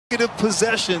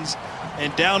possessions,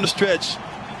 and down the stretch,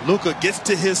 Luka gets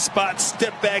to his spot,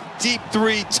 step back, deep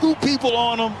three, two people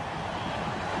on him,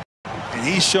 and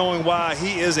he's showing why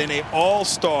he is an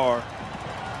all-star.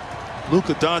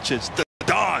 Luka Doncic, the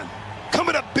Don,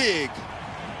 coming up big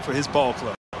for his ball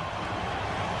club.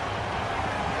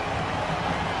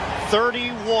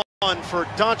 31 for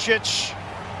Doncic,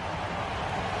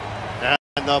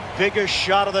 and the biggest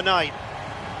shot of the night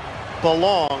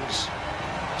belongs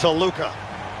to Luka.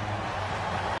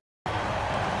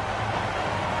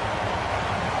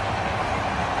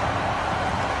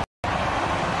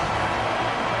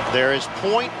 There is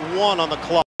 0.1 on the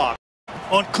clock.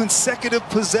 On consecutive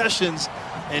possessions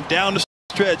and down the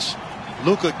stretch,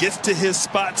 Luka gets to his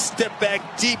spot, step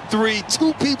back, deep three,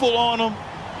 two people on him,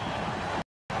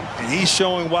 and he's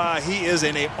showing why he is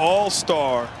an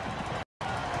all-star.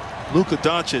 Luka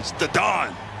Doncic, the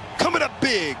Don, coming up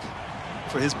big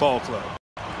for his ball club.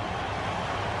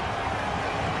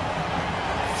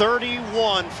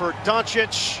 31 for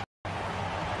Doncic,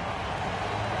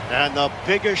 and the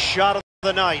biggest shot of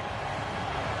the night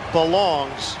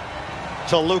belongs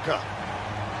to Luka.